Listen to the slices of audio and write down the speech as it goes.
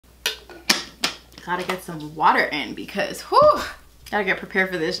Gotta get some water in because whew, gotta get prepared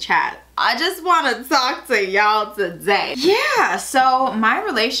for this chat. I just want to talk to y'all today. Yeah, so my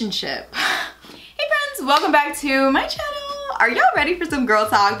relationship. Hey friends, welcome back to my channel. Are y'all ready for some girl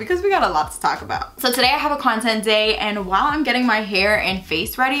talk? Because we got a lot to talk about. So today I have a content day, and while I'm getting my hair and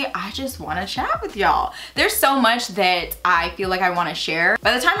face ready, I just want to chat with y'all. There's so much that I feel like I want to share.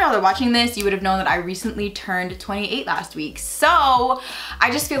 By the time y'all are watching this, you would have known that I recently turned 28 last week. So I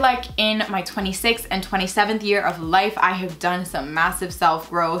just feel like in my 26th and 27th year of life, I have done some massive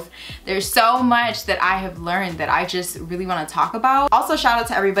self-growth. There's so much that I have learned that I just really want to talk about. Also, shout out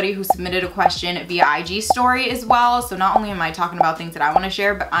to everybody who submitted a question via IG story as well. So not only am I talking about things that I want to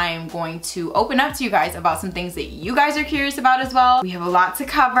share, but I am going to open up to you guys about some things that you guys are curious about as well. We have a lot to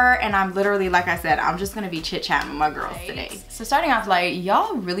cover, and I'm literally, like I said, I'm just gonna be chit-chatting with my girls today. So starting off light,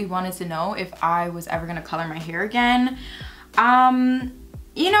 y'all really wanted to know if I was ever gonna color my hair again.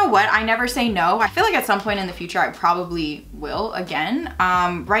 You know what? I never say no. I feel like at some point in the future I probably will again.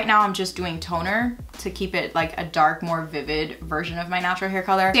 Right now I'm just doing toner to keep it like a dark, more vivid version of my natural hair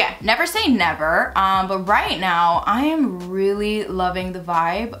color. So yeah, never say never. But right now I am really loving the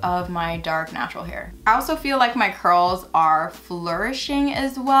vibe of my dark natural hair. I also feel like my curls are flourishing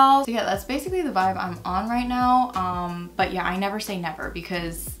as well. So yeah, that's basically the vibe I'm on right now. But yeah, I never say never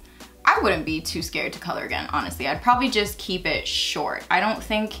because I wouldn't be too scared to color again, honestly. I'd probably just keep it short. I don't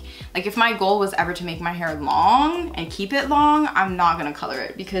think, like if my goal was ever to make my hair long and keep it long, I'm not gonna color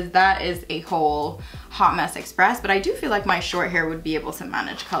it because that is a whole hot mess express. But I do feel like my short hair would be able to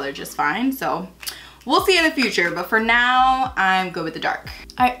manage color just fine. So we'll see in the future, but for now, I'm good with the dark.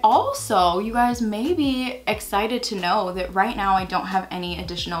 I also, you guys may be excited to know that right now I don't have any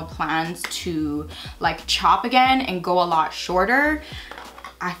additional plans to like chop again and go a lot shorter.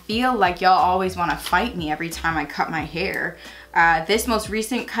 I feel like y'all always want to fight me every time I cut my hair. This most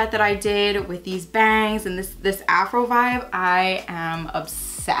recent cut that I did with these bangs and this afro vibe, I am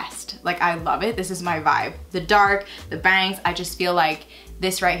obsessed. Like I love it. This is my vibe. The dark, the bangs, I just feel like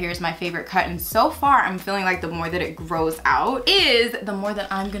this right here is my favorite cut, and so far I'm feeling like the more that it grows out is the more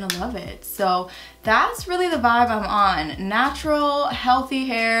that I'm gonna love it. So that's really the vibe I'm on. Natural, healthy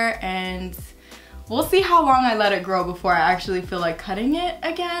hair, and we'll see how long I let it grow before I actually feel like cutting it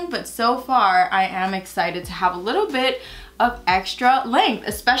again, but so far I am excited to have a little bit of extra length,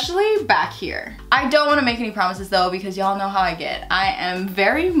 especially back here. I don't want to make any promises though because y'all know how I get. I am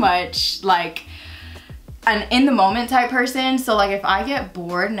very much like an in the moment type person, so like if I get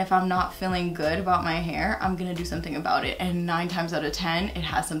bored and if I'm not feeling good about my hair, I'm gonna do something about it, and 9 times out of 10 it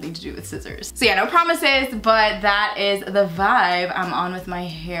has something to do with scissors. So yeah, no promises, but that is the vibe I'm on with my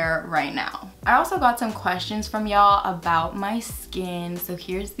hair right now. I also got some questions from y'all about my skin, so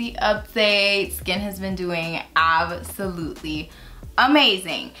here's the update. Skin has been doing absolutely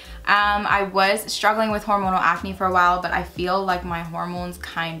amazing. I was struggling with hormonal acne for a while, but I feel like my hormones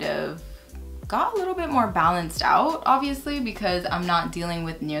kind of got a little bit more balanced out, obviously, because I'm not dealing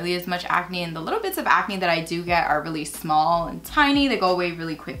with nearly as much acne, and the little bits of acne that I do get are really small and tiny. They go away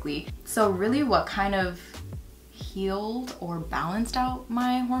really quickly. So really what kind of healed or balanced out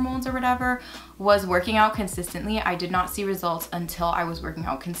my hormones or whatever was working out consistently. I did not see results until I was working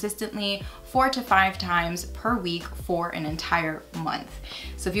out consistently 4 to 5 times per week for an entire month.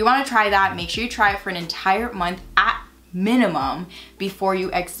 So if you want to try that, make sure you try it for an entire month at minimum before you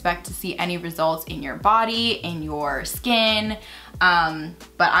expect to see any results in your body, in your skin.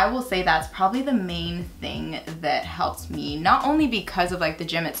 But I will say that's probably the main thing that helps me, not only because of like the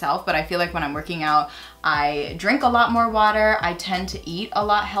gym itself, but I feel like when I'm working out, I drink a lot more water. I tend to eat a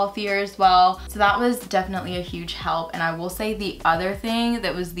lot healthier as well. So that was definitely a huge help. And I will say the other thing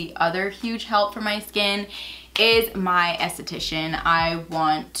that was the other huge help for my skin is my esthetician. I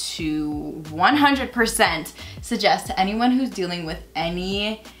want to 100% suggest to anyone who's dealing with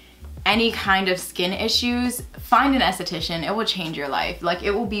any kind of skin issues, find an esthetician. It will change your life. Like,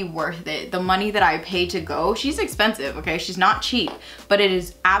 it will be worth it. The money that I paid to go, she's expensive, okay? She's not cheap, but it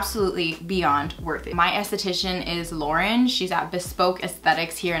is absolutely beyond worth it. My esthetician is Lauren. She's at Bespoke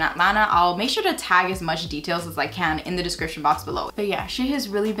Aesthetics here in Atlanta. I'll make sure to tag as much details as I can in the description box below. But yeah, she has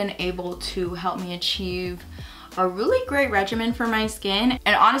really been able to help me achieve a really great regimen for my skin.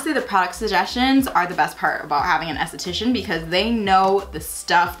 And honestly, the product suggestions are the best part about having an esthetician because they know the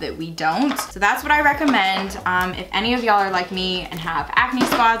stuff that we don't. So that's what I recommend. If any of y'all are like me and have acne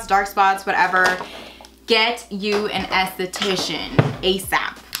spots, dark spots, whatever, get you an esthetician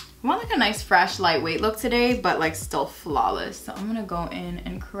ASAP. I want like a nice, fresh, lightweight look today, but like still flawless. So I'm gonna go in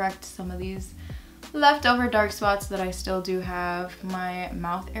and correct some of these leftover dark spots that I still do have. My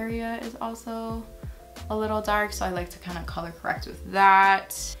mouth area is also a little dark, so I like to kind of color correct with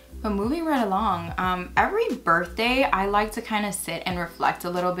that. But moving right along, every birthday I like to kind of sit and reflect a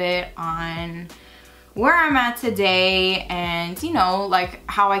little bit on where I'm at today and, you know, like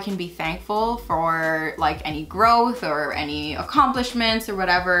how I can be thankful for like any growth or any accomplishments or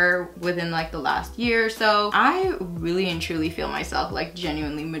whatever within like the last year or so. I really and truly feel myself like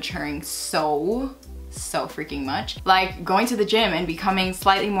genuinely maturing so freaking much. Like going to the gym and becoming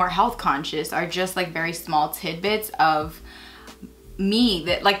slightly more health conscious are just like very small tidbits of me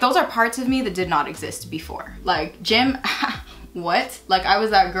that like, those are parts of me that did not exist before. Like gym, what? Like I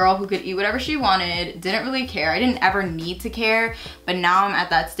was that girl who could eat whatever she wanted, didn't really care. I didn't ever need to care, but now I'm at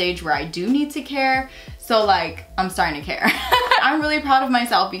that stage where I do need to care. So like, I'm starting to care. I'm really proud of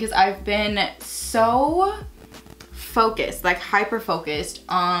myself because I've been so focused, like hyper focused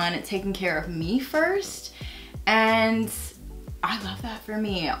on taking care of me first. And I love that for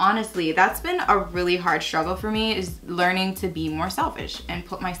me. Honestly, that's been a really hard struggle for me, is learning to be more selfish and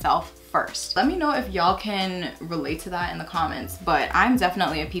put myself first. Let me know if y'all can relate to that in the comments, but I'm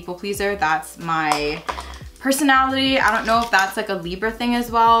definitely a people pleaser. That's my personality. I don't know if that's like a Libra thing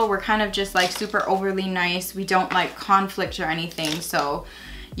as well. We're kind of just like super overly nice. We don't like conflict or anything. So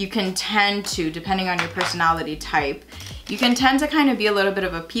you can tend to, depending on your personality type, you can tend to kind of be a little bit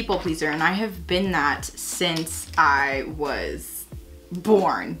of a people pleaser. And I have been that since I was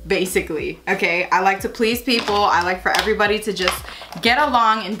born, basically. Okay, I like to please people. I like for everybody to just get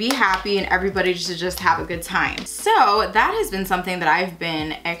along and be happy and everybody to just have a good time. So that has been something that I've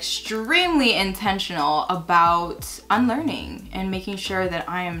been extremely intentional about unlearning and making sure that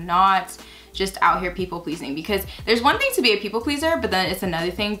I am not just out here people pleasing, because there's one thing to be a people pleaser, but then it's another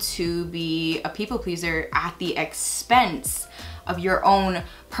thing to be a people pleaser at the expense of your own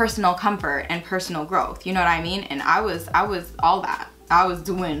personal comfort and personal growth. You know what I mean? And I was all that. I was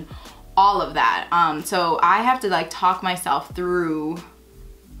doing all of that. So I have to like talk myself through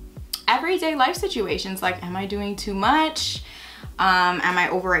everyday life situations. Like, am I doing too much? Am I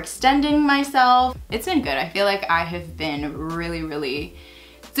overextending myself? It's been good. I feel like I have been really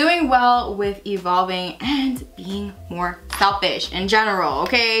doing well with evolving and being more selfish in general,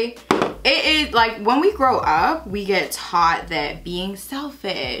 okay? It is like when we grow up, we get taught that being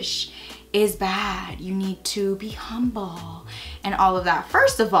selfish is bad. You need to be humble and all of that.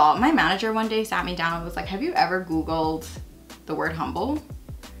 First of all, my manager one day sat me down and was like, have you ever Googled the word humble?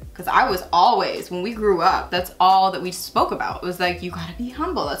 Because I was always, when we grew up, that's all that we spoke about. It was like, you gotta be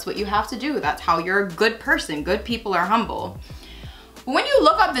humble. That's what you have to do. That's how you're a good person. Good people are humble. When you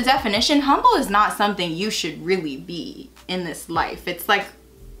look up the definition, humble is not something you should really be in this life. It's like,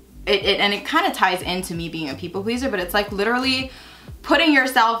 and it kind of ties into me being a people pleaser, but it's like literally putting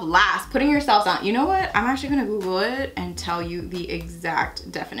yourself last, putting yourself down. You know what? I'm actually gonna Google it and tell you the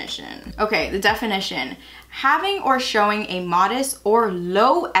exact definition. Okay, the definition: having or showing a modest or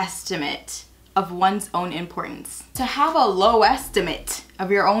low estimate of one's own importance. To have a low estimate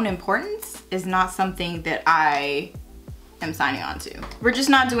of your own importance is not something that I am signing on to. We're just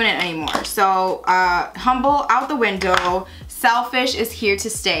not doing it anymore. So humble out the window. Selfish is here to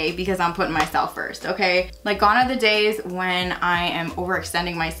stay because I'm putting myself first, okay? Like, gone are the days when I am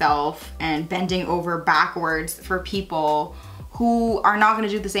overextending myself and bending over backwards for people who are not gonna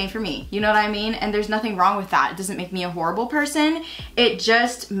do the same for me. You know what I mean? And there's nothing wrong with that. It doesn't make me a horrible person. It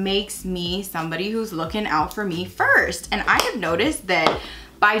just makes me somebody who's looking out for me first. And I have noticed that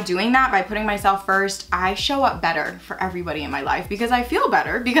by doing that, by putting myself first, I show up better for everybody in my life because I feel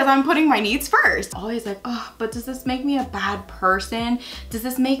better because I'm putting my needs first. Always like, oh, but does this make me a bad person? Does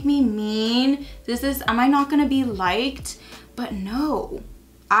this make me mean? Am I not gonna be liked? But no,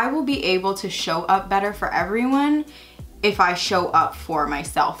 I will be able to show up better for everyone if I show up for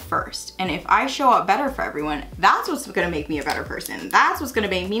myself first. And if I show up better for everyone, that's what's gonna make me a better person. That's what's gonna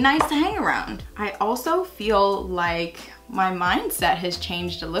make me nice to hang around. I also feel like my mindset has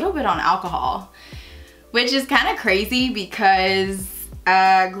changed a little bit on alcohol, which is kind of crazy because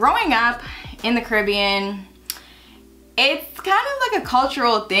growing up in the Caribbean, it's kind of like a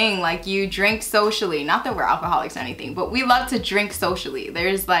cultural thing. Like, you drink socially. Not that we're alcoholics or anything, but we love to drink socially.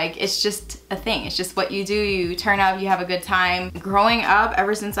 There's like, it's just a thing. It's just what you do. You turn up, you have a good time. Growing up,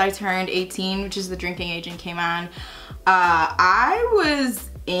 ever since I turned 18, which is the drinking age and came on, I was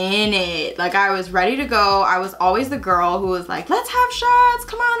in it. Like, I was ready to go. I was always the girl who was like, let's have shots,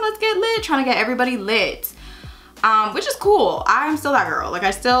 come on, let's get lit, trying to get everybody lit. Which is cool. I'm still that girl. Like,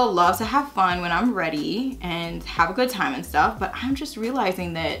 I still love to have fun when I'm ready and have a good time and stuff, but I'm just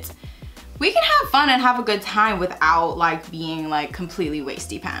realizing that we can have fun and have a good time without like being like completely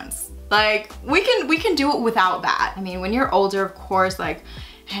wasty pants. Like, we can do it without that. I mean, when you're older, of course, like,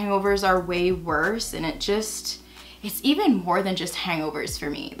 hangovers are way worse, and it's even more than just hangovers for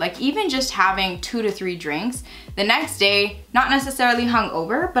me. Like even just having 2 to 3 drinks, the next day, not necessarily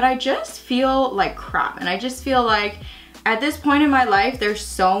hungover, but I just feel like crap. And I just feel like at this point in my life, there's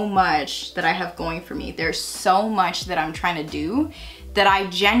so much that I have going for me. There's so much that I'm trying to do that I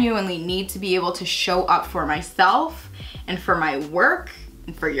genuinely need to be able to show up for myself and for my work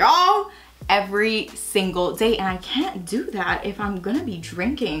and for y'all every single day. And I can't do that if I'm gonna be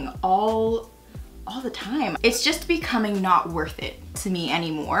drinking all the time. It's just becoming not worth it to me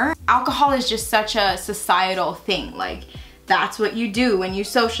anymore. Alcohol is just such a societal thing. Like that's what you do when you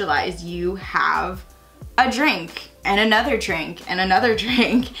socialize. You have a drink and another drink and another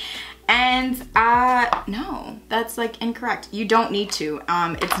drink. And no, that's like incorrect. You don't need to.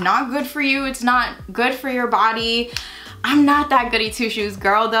 It's not good for you. It's not good for your body. I'm not that goody two shoes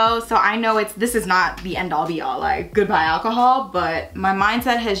girl though, so I know this is not the end all be all, like goodbye alcohol, but my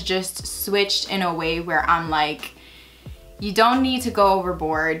mindset has just switched in a way where I'm like, you don't need to go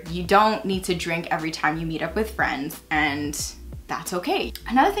overboard. You don't need to drink every time you meet up with friends, and that's okay.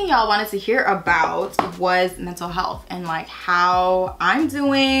 Another thing y'all wanted to hear about was mental health and like how I'm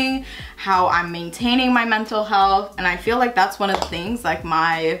doing, how I'm maintaining my mental health. And I feel like that's one of the things, like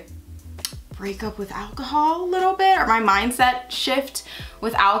my breakup with alcohol a little bit, or my mindset shift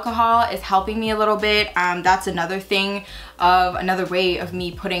with alcohol is helping me a little bit. That's another thing of another way of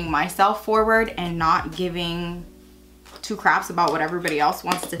me putting myself forward and not giving 2 craps about what everybody else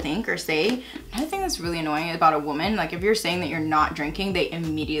wants to think or say. Another thing that's really annoying about a woman, like if you're saying that you're not drinking, they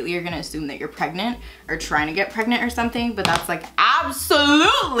immediately are gonna assume that you're pregnant or trying to get pregnant or something, but that's like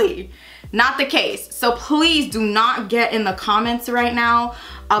absolutely not the case. So please do not get in the comments right now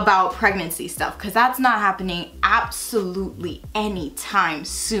about pregnancy stuff, because that's not happening absolutely anytime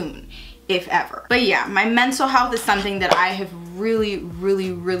soon, if ever. But yeah, my mental health is something that I have really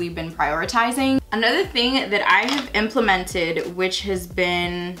been prioritizing. Another thing that I have implemented, which has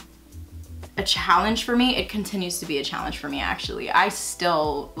been a challenge for me, it continues to be a challenge for me actually. I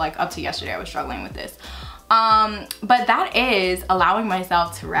still, like up to yesterday, I was struggling with this. But that is allowing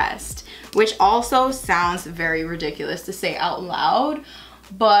myself to rest, which also sounds very ridiculous to say out loud.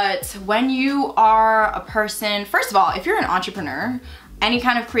 But when you are a person, first of all, if you're an entrepreneur, any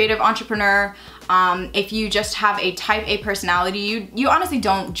kind of creative entrepreneur, if you just have a type A personality, you honestly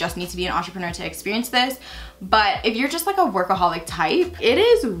don't just need to be an entrepreneur to experience this. But if you're just like a workaholic type, it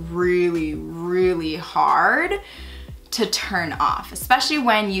is really hard to turn off, especially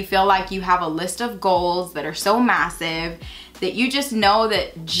when you feel like you have a list of goals that are so massive that you just know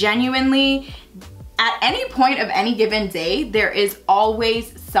that genuinely at any point of any given day, there is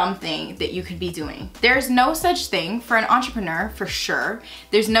always something that you could be doing. There's no such thing for an entrepreneur, for sure.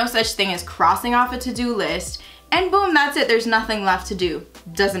 There's no such thing as crossing off a to-do list and boom, that's it. There's nothing left to do.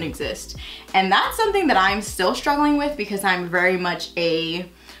 Doesn't exist. And that's something that I'm still struggling with because I'm very much a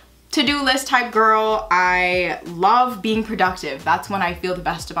to-do list type girl. I love being productive. That's when I feel the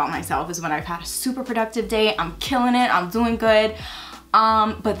best about myself, is when I've had a super productive day. I'm killing it. I'm doing good.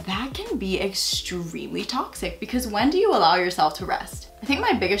 But that can be extremely toxic, because when do you allow yourself to rest? I think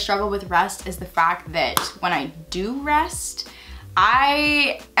my biggest struggle with rest is the fact that when I do rest,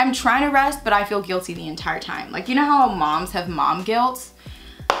 I am trying to rest, but I feel guilty the entire time. Like, you know how moms have mom guilt?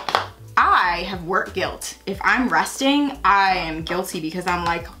 I have work guilt. If I'm resting, I am guilty because I'm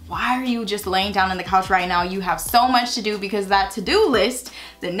like, why are you just laying down on the couch right now? You have so much to do, because that to-do list,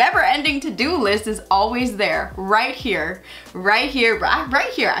 the never-ending to-do list, is always there, right here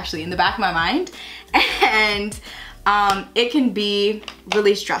actually in the back of my mind. And it can be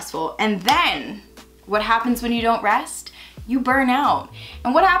really stressful. And then what happens when you don't rest? You burn out.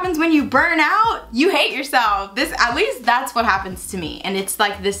 And what happens when you burn out? You hate yourself. At least that's what happens to me. And it's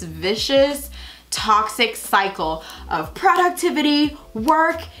like this vicious, toxic cycle of productivity,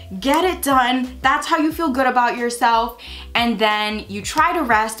 work, get it done. That's how you feel good about yourself. And then you try to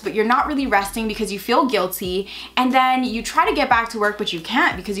rest, but you're not really resting because you feel guilty. And then you try to get back to work, but you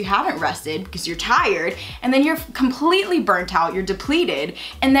can't because you haven't rested, because you're tired. And then you're completely burnt out, you're depleted.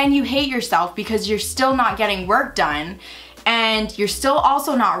 And then you hate yourself because you're still not getting work done. And you're still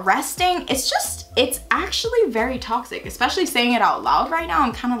also not resting. It's actually very toxic, especially saying it out loud right now.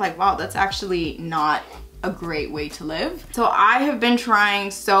 I'm kind of like, wow, that's actually not a great way to live. So I have been trying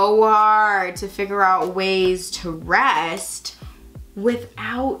so hard to figure out ways to rest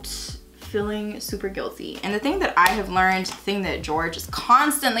without feeling super guilty. And the thing that I have learned, the thing that George is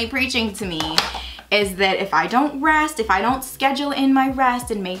constantly preaching to me, is that if I don't rest, if I don't schedule in my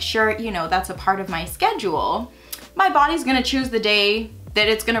rest and make sure, you know, that's a part of my schedule, my body's gonna choose the day that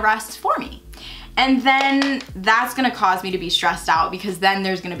it's gonna rest for me. And then that's gonna cause me to be stressed out because then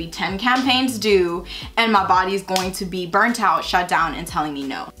there's gonna be 10 campaigns due and my body's going to be burnt out, shut down, and telling me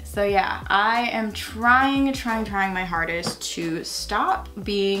no. So yeah, I am trying my hardest to stop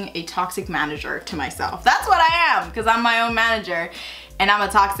being a toxic manager to myself. That's what I am, because I'm my own manager and I'm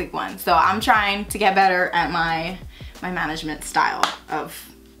a toxic one. So I'm trying to get better at my management style of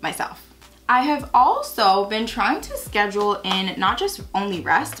myself. I have also been trying to schedule in not just only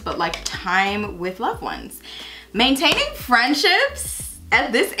rest, but like time with loved ones. Maintaining friendships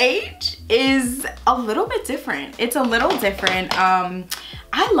at this age is a little bit different. It's a little different.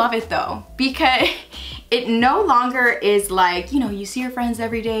 I love it though, because it no longer is like, you know, you see your friends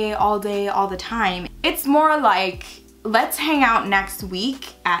every day, all the time. It's more like, let's hang out next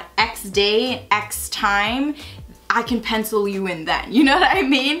week at X day, X time. I can pencil you in then, you know what I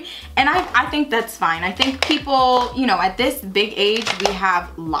mean? And I think that's fine. I think people, you know, at this big age, we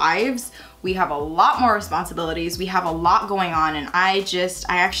have lives, we have a lot more responsibilities, we have a lot going on, and I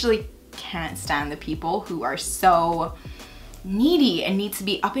actually can't stand the people who are so needy and need to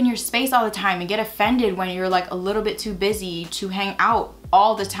be up in your space all the time and get offended when you're like a little bit too busy to hang out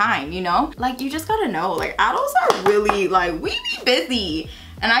all the time, you know? Like, you just gotta know, like, adults are really, like, we be busy.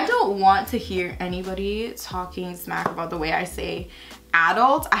 And I don't want to hear anybody talking smack about the way I say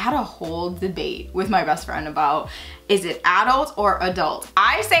adult. I had a whole debate with my best friend about, is it adult or adult?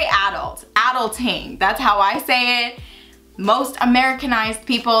 I say adult, adulting. That's how I say it. Most Americanized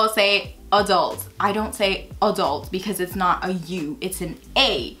people say adult. I don't say adult because it's not a U, it's an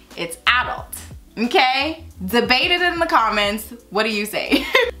A. It's adult, okay? Debate it in the comments. What do you say?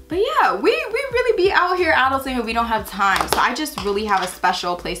 But yeah, we really be out here adulting and we don't have time. So I just really have a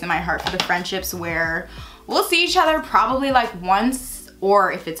special place in my heart for the friendships where we'll see each other probably like once,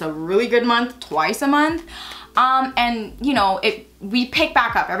 or if it's a really good month, twice a month. And you know, we pick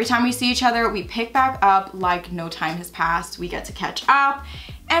back up. Every time we see each other, we pick back up like no time has passed. We get to catch up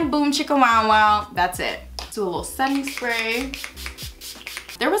and boom chicka wow wow, that's it. Do a little setting spray.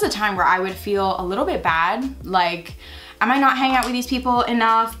 There was a time where I would feel a little bit bad, like, I might not hang out with these people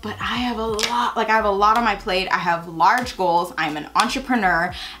enough, but I have a lot on my plate. I have large goals. I'm an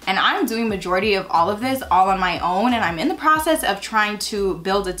entrepreneur and I'm doing majority of all of this all on my own, and I'm in the process of trying to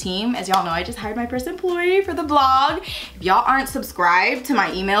build a team. As y'all know, I just hired my first employee for the blog. If y'all aren't subscribed to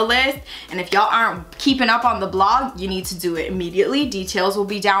my email list and if y'all aren't keeping up on the blog, you need to do it immediately. Details will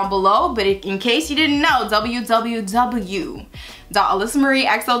be down below, but in case you didn't know,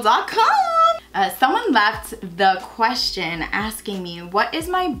 www.alyssamarieexo.com. Someone left the question asking me, what is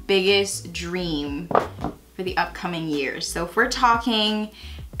my biggest dream for the upcoming years? So if we're talking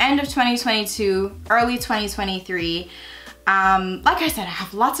end of 2022, early 2023, like I said, I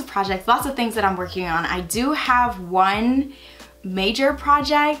have lots of projects, lots of things that I'm working on. I do have one major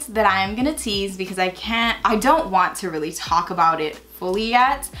project that I am gonna tease because I don't want to really talk about it fully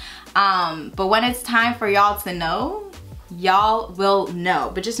yet. But when it's time for y'all to know, y'all will know.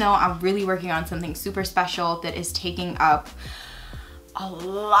 But just know I'm really working on something super special that is taking up a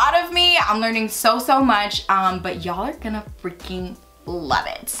lot of me. I'm learning so much, but y'all are gonna freaking love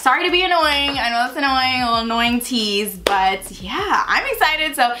it. Sorry to be annoying. I know it's annoying, a little annoying tease, but yeah, I'm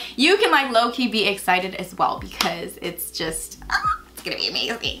excited. So you can like low-key be excited as well because it's just, it's gonna be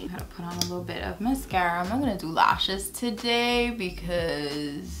amazing. I'm gonna put on a little bit of mascara. I'm not gonna do lashes today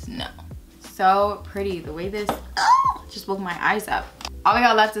because no. So pretty, the way this just woke my eyes up. All we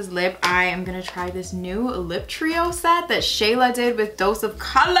got left is lip. I am gonna try this new lip trio set that Shayla did with Dose of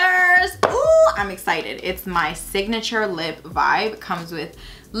Colors. Ooh, I'm excited. It's my signature lip vibe. It comes with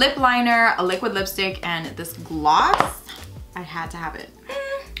lip liner, a liquid lipstick, and this gloss. I had to have it.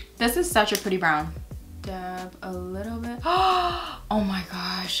 This is such a pretty brown. Dab a little bit. Oh my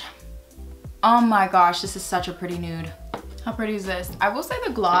gosh. Oh my gosh, this is such a pretty nude. How pretty is this? I will say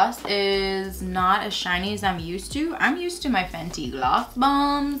the gloss is not as shiny as I'm used to. I'm used to my Fenty gloss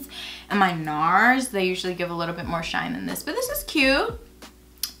bombs and my NARS. They usually give a little bit more shine than this, but this is cute.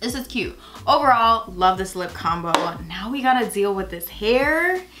 This is cute. Overall, love this lip combo. Now we gotta deal with this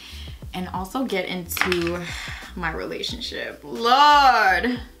hair and also get into my relationship. Lord.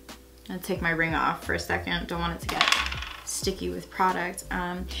 I'm gonna take my ring off for a second. Don't want it to get sticky with product.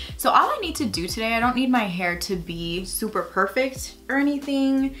 So all I need to do today, I don't need my hair to be super perfect or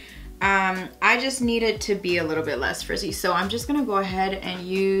anything. I just need it to be a little bit less frizzy. So I'm just gonna go ahead and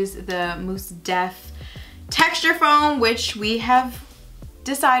use the Mousse Def texture foam, which we have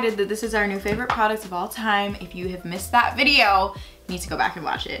decided that this is our new favorite product of all time. If you have missed that video, you need to go back and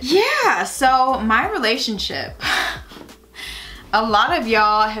watch it. Yeah, so my relationship. A lot of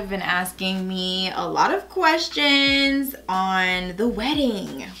y'all have been asking me a lot of questions on the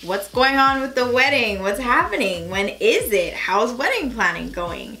wedding. What's going on with the wedding? What's happening? When is it? How's wedding planning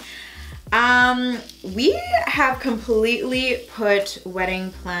going? We have completely put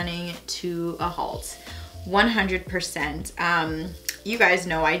wedding planning to a halt, 100%. You guys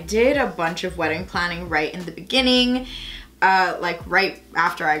know I did a bunch of wedding planning right in the beginning. Like right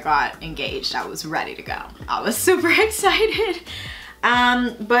after I got engaged, I was ready to go. I was super excited.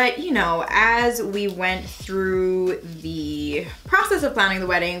 But you know, as we went through the process of planning the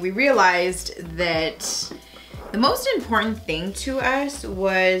wedding, we realized that the most important thing to us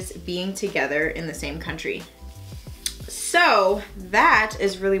was being together in the same country. So that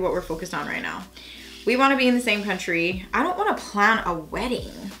is really what we're focused on right now. We want to be in the same country. I don't want to plan a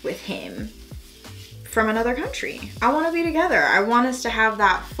wedding with him from another country. I want to be together. I want us to have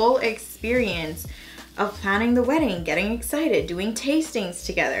that full experience of planning the wedding, getting excited, doing tastings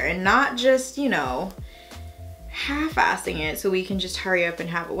together, and not just, you know, half-assing it so we can just hurry up and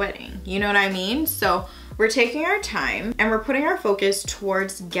have a wedding. You know what I mean? So we're taking our time and we're putting our focus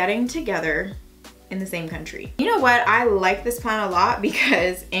towards getting together in the same country. You know what? I like this plan a lot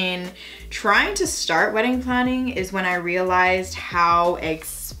because in trying to start wedding planning is when I realized how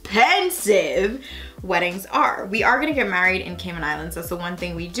expensive weddings are. We are gonna get married in Cayman Islands. That's the one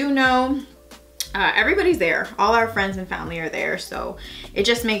thing we do know. Everybody's there. All our friends and family are there. So it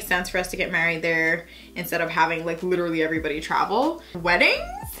just makes sense for us to get married there instead of having like literally everybody travel. Weddings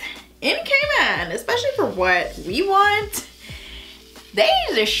in Cayman, especially for what we want,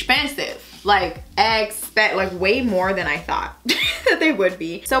 they's expensive. Like way more than I thought that they would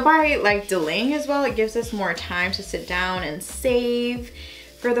be. So by like delaying as well, it gives us more time to sit down and save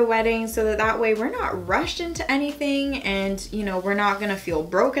for the wedding so that way we're not rushed into anything, and you know, we're not gonna feel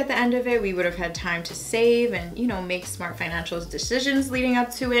broke at the end of it. We would have had time to save and, you know, make smart financial decisions leading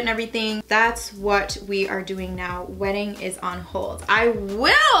up to it and everything. That's what we are doing now. Wedding is on hold. I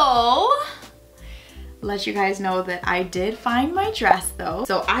will let you guys know that I did find my dress though.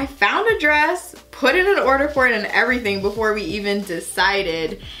 So I found a dress, put in an order for it and everything before we even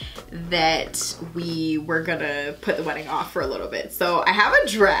decided that we were gonna put the wedding off for a little bit. So I have a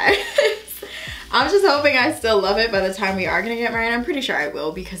dress. I'm just hoping I still love it by the time we are gonna get married. I'm pretty sure I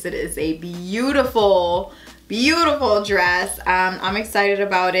will because it is a beautiful, beautiful dress. I'm excited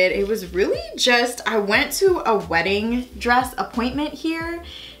about it. It was really just, I went to a wedding dress appointment here,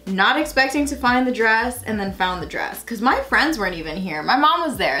 not expecting to find the dress, and then found the dress because my friends weren't even here. My mom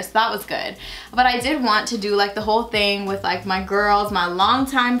was there, so that was good. But I did want to do like the whole thing with like my girls, my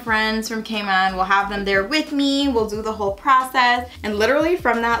longtime friends from Cayman. We'll have them there with me. We'll do the whole process. And literally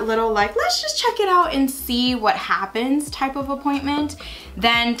from that little like, let's just check it out and see what happens type of appointment,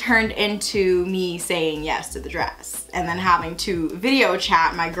 then turned into me saying yes to the dress and then having to video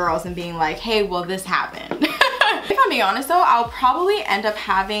chat my girls and being like, hey, will this happen? If I'm being honest though, I'll probably end up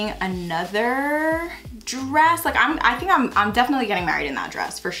having another dress. Like I think I'm definitely getting married in that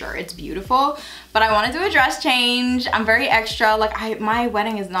dress for sure. It's beautiful, but I want to do a dress change. I'm very extra. Like my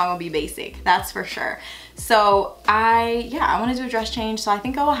wedding is not gonna be basic, that's for sure. So I want to do a dress change. So I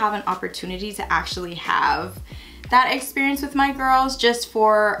think I will have an opportunity to actually have that experience with my girls just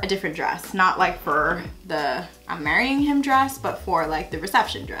for a different dress, not like for the I'm marrying him dress, but for like the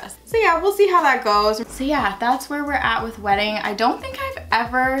reception dress. So yeah, we'll see how that goes. So yeah, that's where we're at with wedding. I don't think I've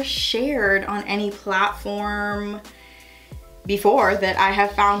ever shared on any platform before that I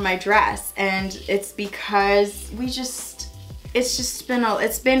have found my dress, and it's because it's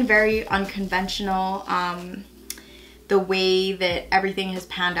been very unconventional. The way that everything has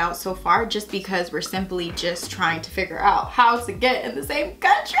panned out so far, just because we're simply just trying to figure out how to get in the same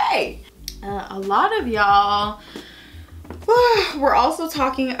country. A lot of y'all were also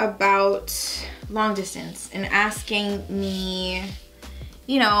talking about long distance and asking me,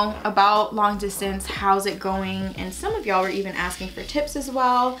 you know, about long distance, how's it going? And some of y'all were even asking for tips as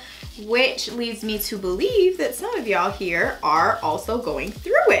well, which leads me to believe that some of y'all here are also going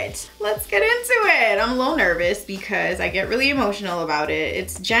through it. Let's get into it. I'm a little nervous because I get really emotional about it.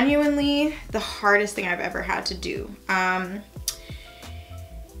 It's genuinely the hardest thing I've ever had to do.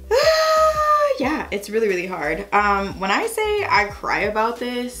 Yeah, it's really, really hard. When I say I cry about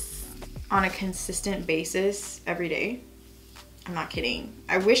this on a consistent basis every day, I'm not kidding.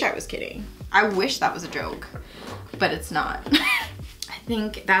 I wish I was kidding. I wish that was a joke, but it's not. I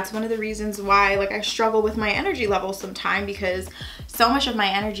think that's one of the reasons why like I struggle with my energy levels sometimes, because so much of my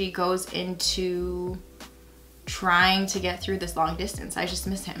energy goes into trying to get through this long distance. I just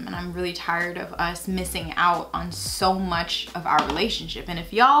miss him, and I'm really tired of us missing out on so much of our relationship. And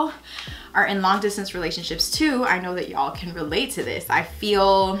if y'all are in long distance relationships too, I know that y'all can relate to this. I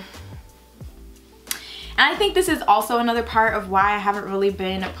feel, and I think this is also another part of why I haven't really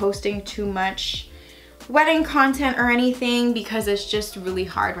been posting too much wedding content or anything, because it's just really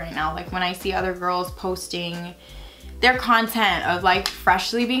hard right now. Like when I see other girls posting their content of like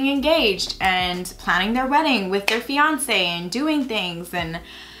freshly being engaged and planning their wedding with their fiance and doing things, and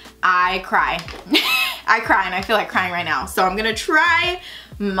I cry. I cry, and I feel like crying right now. So I'm gonna try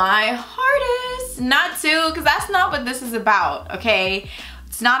my hardest not to, because that's not what this is about, okay?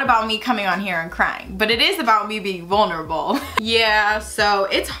 It's not about me coming on here and crying, but it is about me being vulnerable. Yeah, so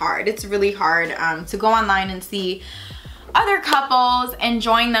it's hard. It's really hard to go online and see other couples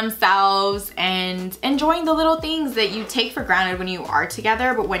enjoying themselves and enjoying the little things that you take for granted when you are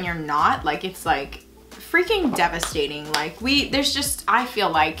together, but when you're not, like, it's like freaking devastating. Like there's just, I feel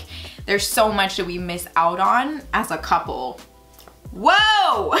like there's so much that we miss out on as a couple.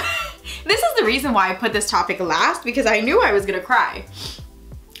 Whoa! This is the reason why I put this topic last, because I knew I was gonna cry.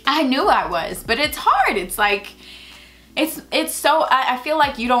 I knew I was, but it's hard. It's like, it's so, I feel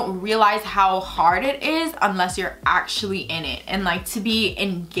like you don't realize how hard it is unless you're actually in it. And like to be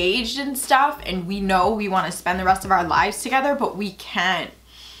engaged and stuff, and we know we want to spend the rest of our lives together, but we can't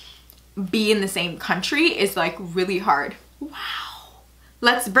be in the same country, is like really hard. Wow.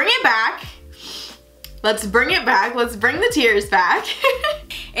 Let's bring it back. Let's bring it back. Let's bring the tears back.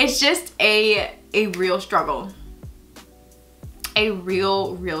 It's just a real struggle. A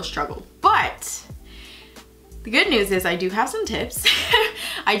real struggle. But the good news is I do have some tips.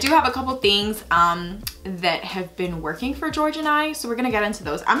 I do have a couple things that have been working for George and I, so we're gonna get into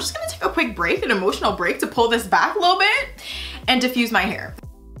those. I'm just gonna take a quick break, an emotional break, to pull this back a little bit and diffuse my hair.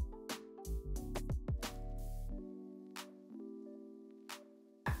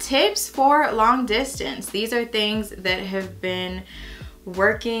 Tips for long distance. These are things that have been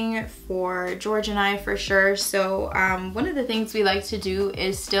working for George and I for sure. So one of the things we like to do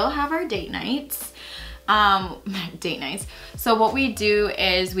is still have our date nights. So what we do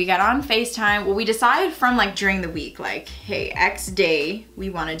is we get on FaceTime. Well, we decide from like during the week, like, hey, X day we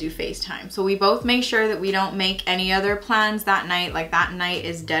want to do FaceTime. So we both make sure that we don't make any other plans that night. Like that night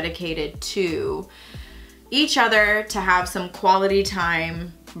is dedicated to each other to have some quality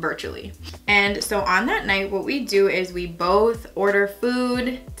time virtually. And so on that night, what we do is we both order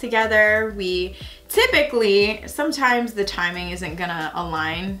food together. We typically, sometimes the timing isn't gonna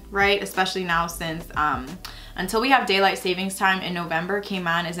align, right? Especially now since until we have daylight savings time in November,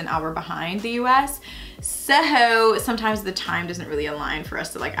 Cayman is an hour behind the US. So sometimes the time doesn't really align for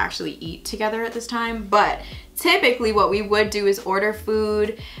us to like actually eat together at this time. But typically what we would do is order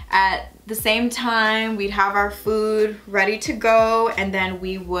food at the same time. We'd have our food ready to go, and then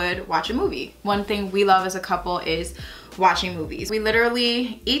we would watch a movie. One thing we love as a couple is watching movies. We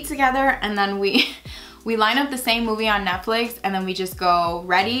literally eat together, and then we line up the same movie on Netflix, and then we just go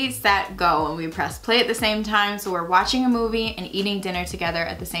ready, set, go, and we press play at the same time. So we're watching a movie and eating dinner together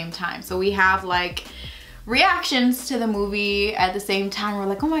at the same time. So we have like reactions to the movie at the same time. We're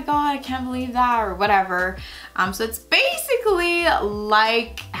like, oh my god, I can't believe that, or whatever. So it's basically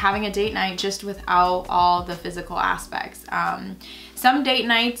like having a date night, just without all the physical aspects. Some date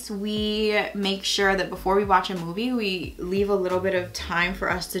nights we make sure that before we watch a movie, we leave a little bit of time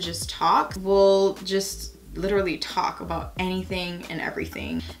for us to just talk. We'll just literally talk about anything and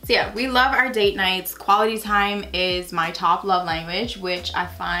everything. So yeah, we love our date nights. Quality time is my top love language, which I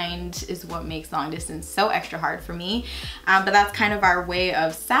find is what makes long distance so extra hard for me. But that's kind of our way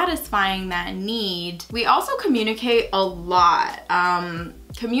of satisfying that need. We also communicate a lot.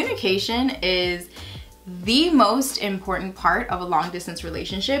 Communication is the most important part of a long distance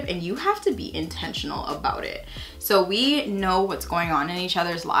relationship, and you have to be intentional about it. So we know what's going on in each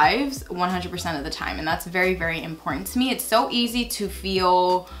other's lives 100% of the time, and that's very important to me. It's so easy to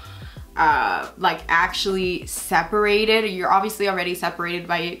feel like actually separated. You're obviously already separated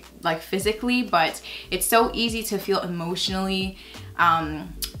by like physically, but it's so easy to feel emotionally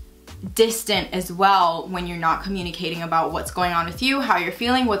distant as well when you're not communicating about what's going on with you, how you're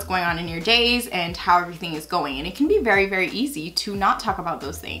feeling, what's going on in your days, and how everything is going. And it can be very easy to not talk about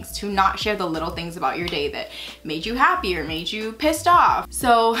those things, to not share the little things about your day that made you happy or made you pissed off.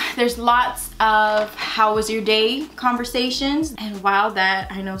 So there's lots of how was your day conversations, and while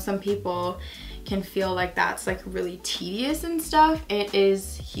that I know some people can feel like that's like really tedious and stuff, it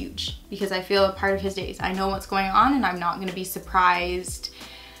is huge because I feel a part of his days. I know what's going on, and I'm not going to be surprised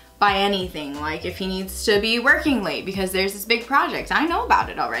by anything. Like if he needs to be working late because there's this big project, I know about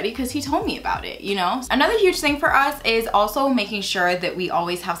it already because he told me about it, you know? Another huge thing for us is also making sure that we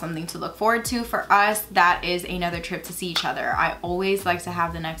always have something to look forward to. For us, that is another trip to see each other. I always like to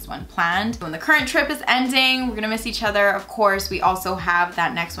have the next one planned. When the current trip is ending, we're gonna miss each other. Of course, we also have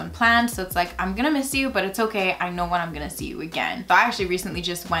that next one planned. So it's like, I'm gonna miss you, but it's okay. I know when I'm gonna see you again. So I actually recently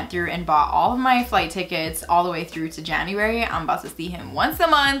just went through and bought all of my flight tickets all the way through to January. I'm about to see him once a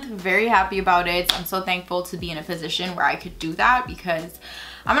month. Very happy about it. I'm so thankful to be in a position where I could do that because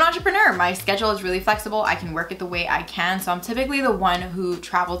I'm an entrepreneur. My schedule is really flexible. I can work it the way I can. So I'm typically the one who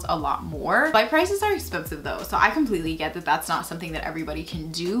travels a lot more. Flight prices are expensive though. So I completely get that that's not something that everybody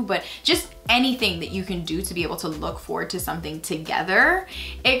can do, but just anything that you can do to be able to look forward to something together.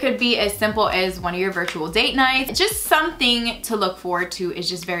 It could be as simple as one of your virtual date nights. Just something to look forward to is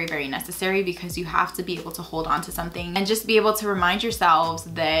just very, very necessary because you have to be able to hold on to something and just be able to remind yourselves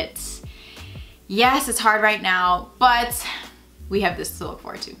that yes, it's hard right now, but we have this to look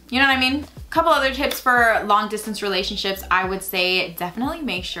forward to. You know what I mean? A couple other tips for long distance relationships. I would say definitely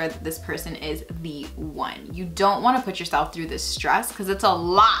make sure that this person is the one. You don't want to put yourself through this stress because it's a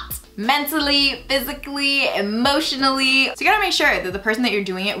lot. Mentally, physically, emotionally. So you gotta make sure that the person that you're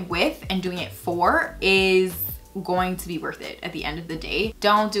doing it with and doing it for is going to be worth it at the end of the day.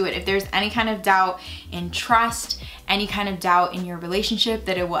 Don't do it. If there's any kind of doubt in trust, any kind of doubt in your relationship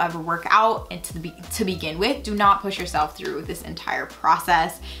that it will ever work out and to begin with, do not push yourself through this entire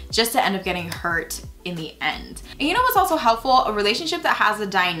process just to end up getting hurt in the end. And you know what's also helpful? A relationship that has a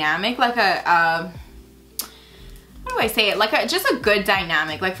dynamic, like how do I say it? Like just a good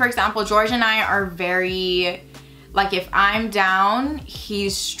dynamic. Like for example, George and I are very, like if I'm down,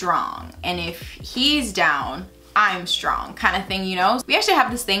 he's strong. And if he's down, I'm strong kind of thing, you know? We actually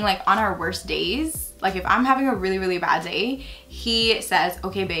have this thing like on our worst days, like if I'm having a really, really bad day, he says,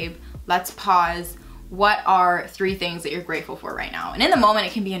 okay, babe, let's pause. What are 3 things that you're grateful for right now? And in the moment,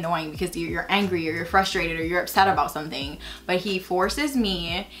 it can be annoying because you're angry or you're frustrated or you're upset about something, but he forces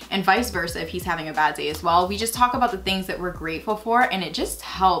me, and vice versa if he's having a bad day as well. We just talk about the things that we're grateful for, and it just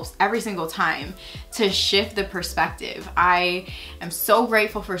helps every single time to shift the perspective. I am so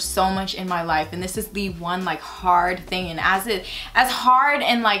grateful for so much in my life, and this is the one like hard thing, and as hard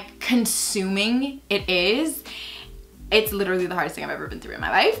and like consuming it is, it's literally the hardest thing I've ever been through in my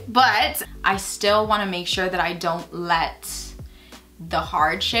life, but I still want to make sure that I don't let the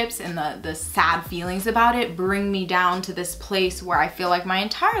hardships and the sad feelings about it bring me down to this place where I feel like my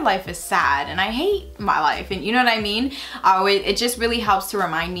entire life is sad and I hate my life, and you know what I mean? It just really helps to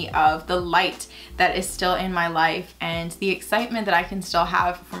remind me of the light that is still in my life and the excitement that I can still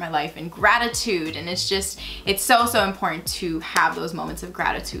have for my life and gratitude, and it's so important to have those moments of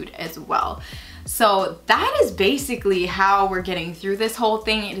gratitude as well. So that is basically how we're getting through this whole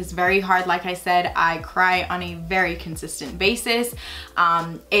thing. It is very hard. Like I said, I cry on a very consistent basis.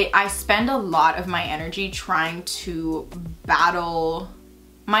 I spend a lot of my energy trying to battle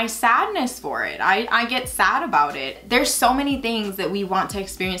my sadness for it. I get sad about it. There's so many things that we want to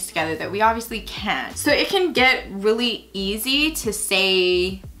experience together that we obviously can't. So it can get really easy to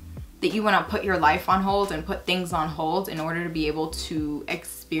say that you want to put your life on hold and put things on hold in order to be able to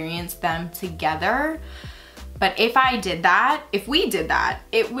experience them together. But if we did that,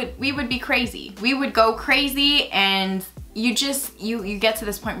 we would be crazy. We would go crazy, and you get to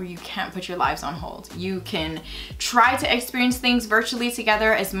this point where you can't put your lives on hold. You can try to experience things virtually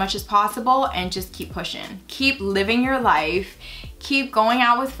together as much as possible and just keep pushing. Keep living your life. Keep going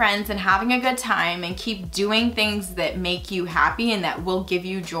out with friends and having a good time, and keep doing things that make you happy and that will give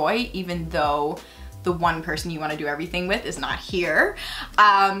you joy, even though the one person you want to do everything with is not here.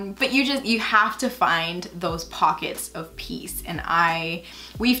 But you have to find those pockets of peace. And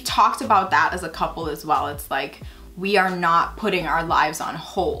we've talked about that as a couple as well. It's like, we are not putting our lives on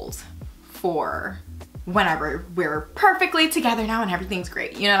hold for whenever we're perfectly together now and everything's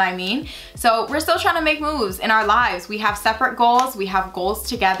great, you know what I mean? So we're still trying to make moves in our lives. We have separate goals, we have goals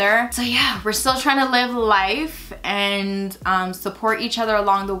together. So yeah, we're still trying to live life and support each other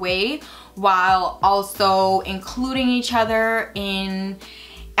along the way, while also including each other in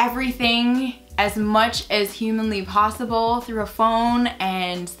everything as much as humanly possible through a phone,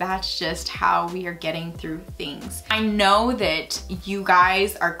 and that's just how we are getting through things. I know that you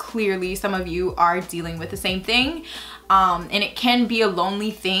guys are clearly, some of you are dealing with the same thing, and it can be a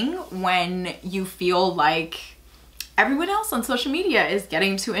lonely thing when you feel like everyone else on social media is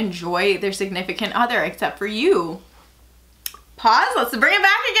getting to enjoy their significant other except for you. Pause, let's bring it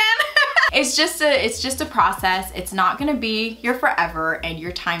back again. It's just a process. It's not gonna be your forever, and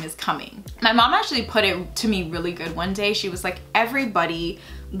your time is coming. My mom actually put it to me really good one day. She was like, everybody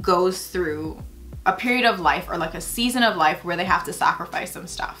goes through a period of life or like a season of life where they have to sacrifice some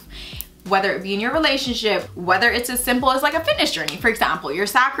stuff. Whether it be in your relationship, whether it's as simple as like a fitness journey. For example, you're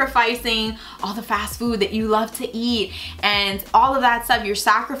sacrificing all the fast food that you love to eat and all of that stuff. You're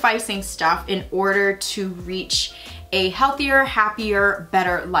sacrificing stuff in order to reach a healthier, happier,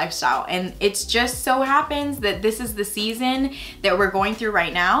 better lifestyle. And it's just so happens that this is the season that we're going through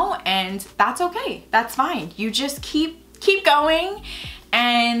right now, and that's okay. That's fine. You just keep going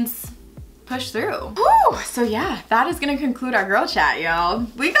and push through. Whew. So yeah, that is gonna conclude our girl chat, y'all.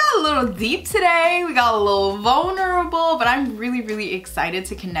 We got a little deep today. We got a little vulnerable, but I'm really, really excited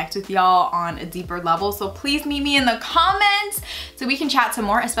to connect with y'all on a deeper level. So please meet me in the comments so we can chat some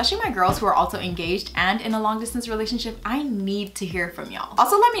more, especially my girls who are also engaged and in a long distance relationship. I need to hear from y'all.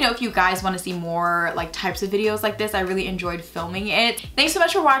 Also, let me know if you guys want to see more like types of videos like this. I really enjoyed filming it. Thanks so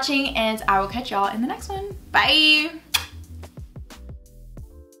much for watching, and I will catch y'all in the next one. Bye.